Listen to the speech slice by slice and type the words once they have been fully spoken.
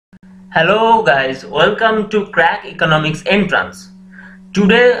Hello guys, welcome to Crack Economics Entrance.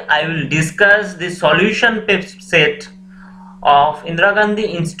 Today I will discuss the solution set of Indira Gandhi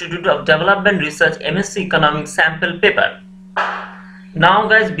Institute of Development Research MSc Economics sample paper. Now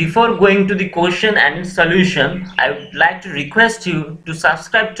guys, before going to the question and solution, I would like to request you to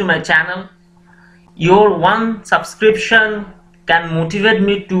subscribe to my channel. Your one subscription can motivate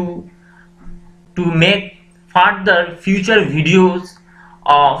me to make further future videos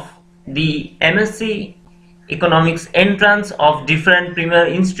of the MSc Economics entrance of different premier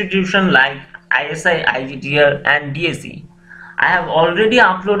institutions like ISI, Igidr and DSE. I have already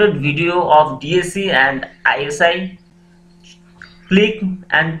uploaded video of DSE and ISI. Click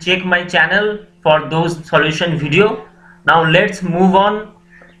and check my channel for those solution video. Now let's move on.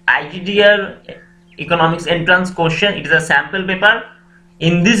 Igidr Economics entrance question, it is a sample paper.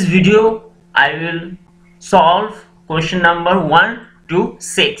 In this video I will solve question number 1 to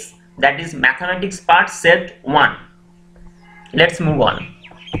 6, that is mathematics part set 1. Let's move on.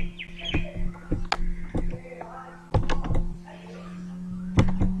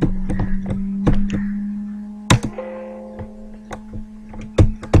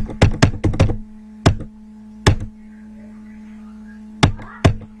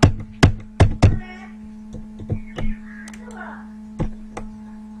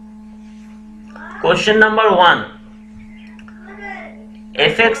 Question number 1.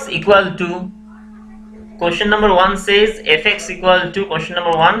 Fx equal to, question number 1 says fx equal to, question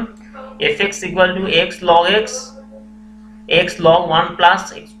number 1, fx equal to x log x, x log 1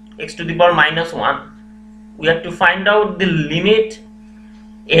 plus x to the power minus 1. We have to find out the limit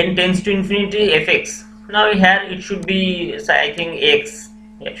n tends to infinity fx. Now here it should be, I think x,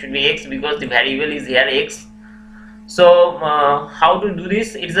 it should be x because the variable is here x. So how to do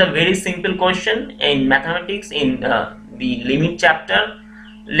this? It is a very simple question in mathematics in the limit chapter.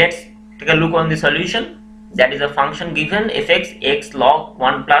 Let's take a look on the solution. That is a function given fx x log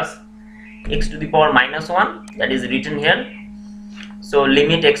 1 plus x to the power minus 1, that is written here. So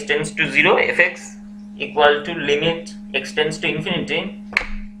limit x tends to 0, fx equal to limit x tends to infinity.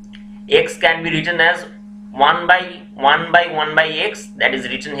 X can be written as 1 by 1 by x, that is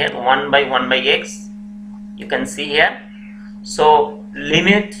written here 1 by 1 by x. You can see here. So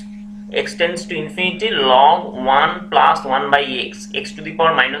limit x tends to infinity log 1 plus 1 by x, x to the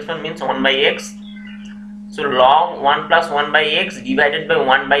power minus 1 means 1 by x. So log 1 plus 1 by x divided by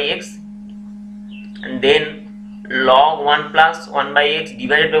 1 by x, and then log 1 plus 1 by x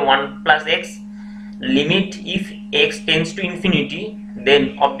divided by 1 plus x. Limit if x tends to infinity,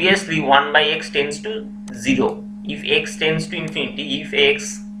 then obviously 1 by x tends to 0. If x tends to infinity, if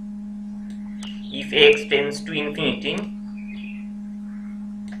x tends to infinity,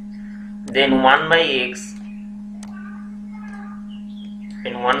 then 1 by x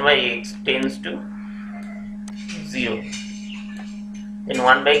tends to 0. Then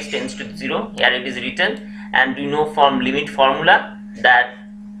 1 by x tends to 0. Here it is written, and we know from limit formula that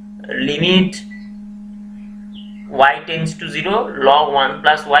limit y tends to 0 log 1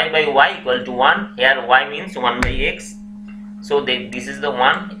 plus y by y equal to 1. Here y means 1 by x. So this is the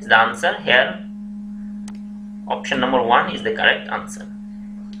 1 is the answer here. Option number 1 is the correct answer.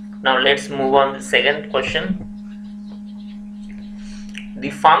 Now let's move on to the second question. The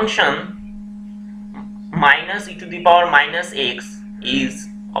function minus e to the power minus x is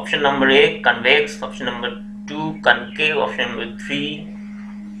option number A convex, option number 2 concave, option number 3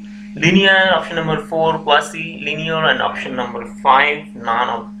 linear, option number 4 quasi-linear, and option number 5 none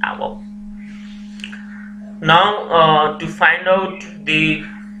of above. Now to find out the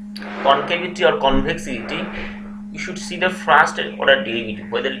concavity or convexity, you should see the first order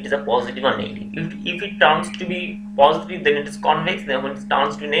derivative, whether it is a positive or negative. If it turns to be positive, then it is convex. Then when it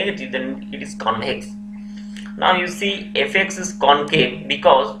turns to negative, then it is convex. Now you see fx is concave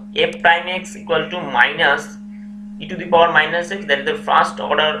because f prime x equal to minus e to the power minus x. That is the first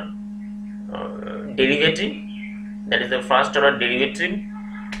order derivative. That is the first order derivative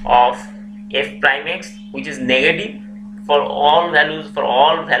of f prime x, which is negative for all values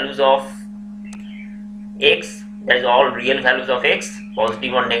of x. That is all real values of x,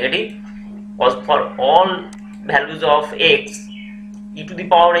 positive or negative. For all values of x, e to the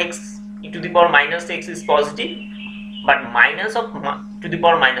power minus x is positive, but minus of to the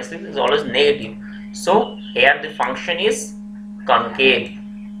power minus x is always negative. So here the function is concave.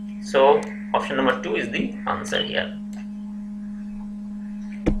 So option number 2 is the answer here.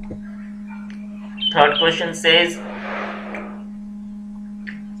 Third question says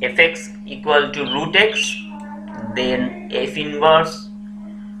fx equal to root x, then f inverse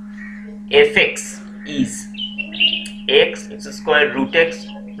fx is x square root x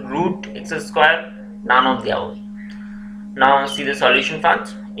root x square? None of the above. Now see the solution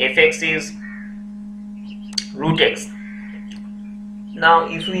first. Fx is root x. Now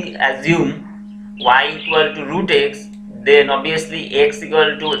if we assume y equal to root x, then obviously x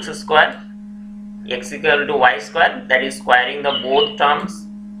equal to x square, x equal to y square, that is squaring the both terms,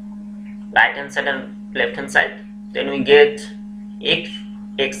 right hand side and left hand side. Then we get x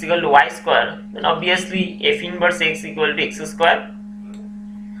equal to y square, then obviously f inverse x equal to x square,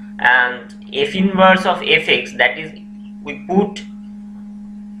 and f inverse of fx, that is we put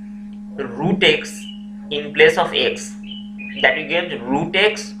root x in place of x, that we get root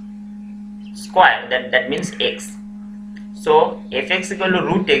x square, that means x. So fx equal to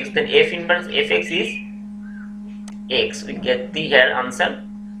root x, then f inverse fx is x. We get the here answer.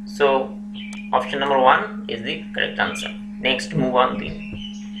 So option number 1 is the correct answer. Next, move on.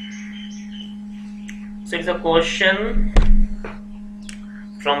 So it's a question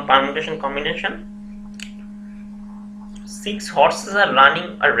from permutation combination. 6 horses are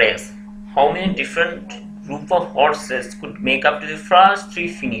running a race. How many different group of horses could make up to the first 3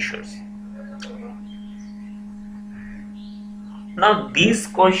 finishers? Now this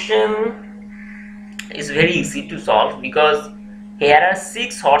question is very easy to solve because here are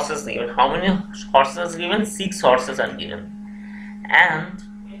 6 horses given. How many horses given? 6 horses are given, and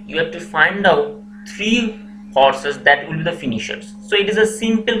you have to find out 3 horses that will be the finishers. So it is a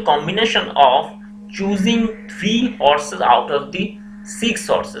simple combination of choosing 3 horses out of the 6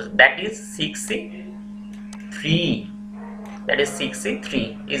 horses, that is 6C3. That is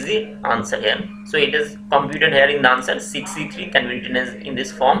 6C3 is the answer here. So it is computed here in the answer. 6C3 can be written as in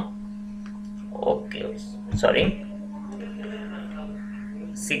this form. Okay, sorry.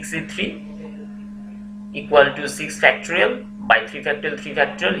 6C3 equal to 6 factorial by 3 factorial 3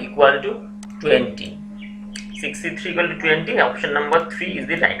 factorial equal to 20. 6C3 equal to 20. Option number 3 is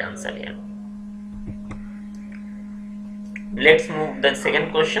the right answer here. Let's move the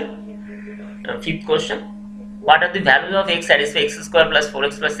second question. Fifth question. What are the values of x satisfy x square plus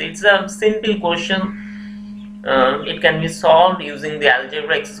 4x plus 6? It's a simple question. It can be solved using the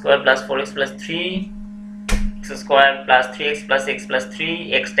algebra x square plus 4x plus 3, x square plus 3x plus x plus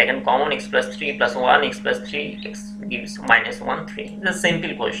 3, x taken common, x plus 3 plus 1, x plus 3, x gives minus 1, 3. It's a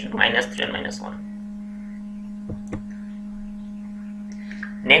simple question, minus 3 and minus 1.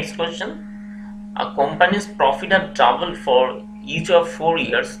 Next question. A company's profit have doubled for each of 4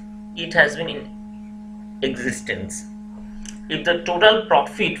 years it has been in existence. If the total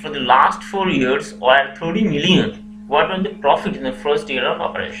profit for the last 4 years were 30 million, what was the profit in the first year of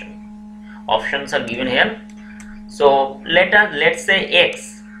operation? Options are given here. So let's say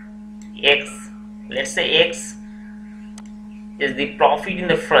x is the profit in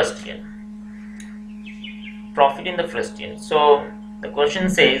the first year. So the question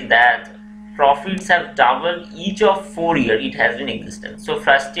says that profits have doubled each of 4 years it has been in existence. So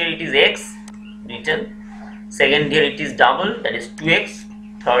first year it is x written, second year it is doubled, that is 2x,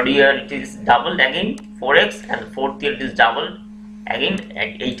 third year it is doubled again 4x, and fourth year it is doubled again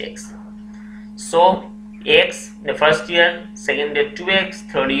at 8x. So x in the first year, second year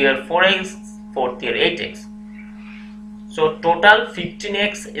 2x, third year 4x, fourth year 8x. So total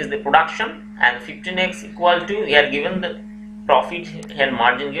 15x is the production, and 15x equal to, we are given the profit here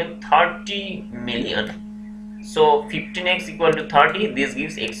margin given 30 million. So 15x equal to 30, this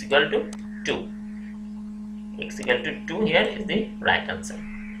gives x equal to 2. X equal to 2 here is the right answer.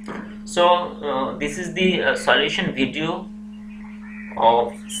 So this is the solution video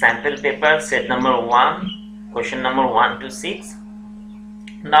of sample paper set number 1, question number 1 to 6.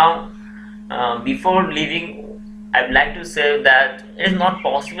 Now before leaving, I would like to say that it is not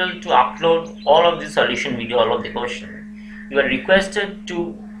possible to upload all of the solution video, all of the question. You are requested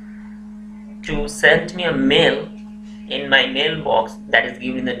to send me a mail in my mailbox that is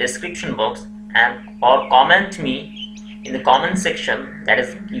given in the description box, and or comment me in the comment section that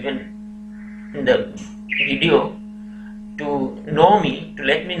is given in the video to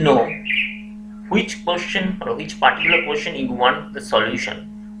let me know which question or which particular question you want the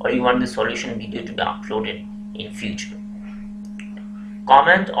solution, or you want the solution video to be uploaded in future.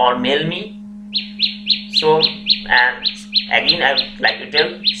 Comment or mail me. So, and again I would like to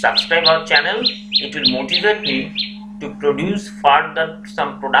tell, subscribe our channel. It will motivate me to produce further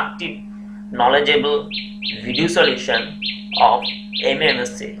some productive, knowledgeable video solution of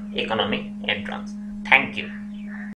NO-1-6 economic entrance. Thank you.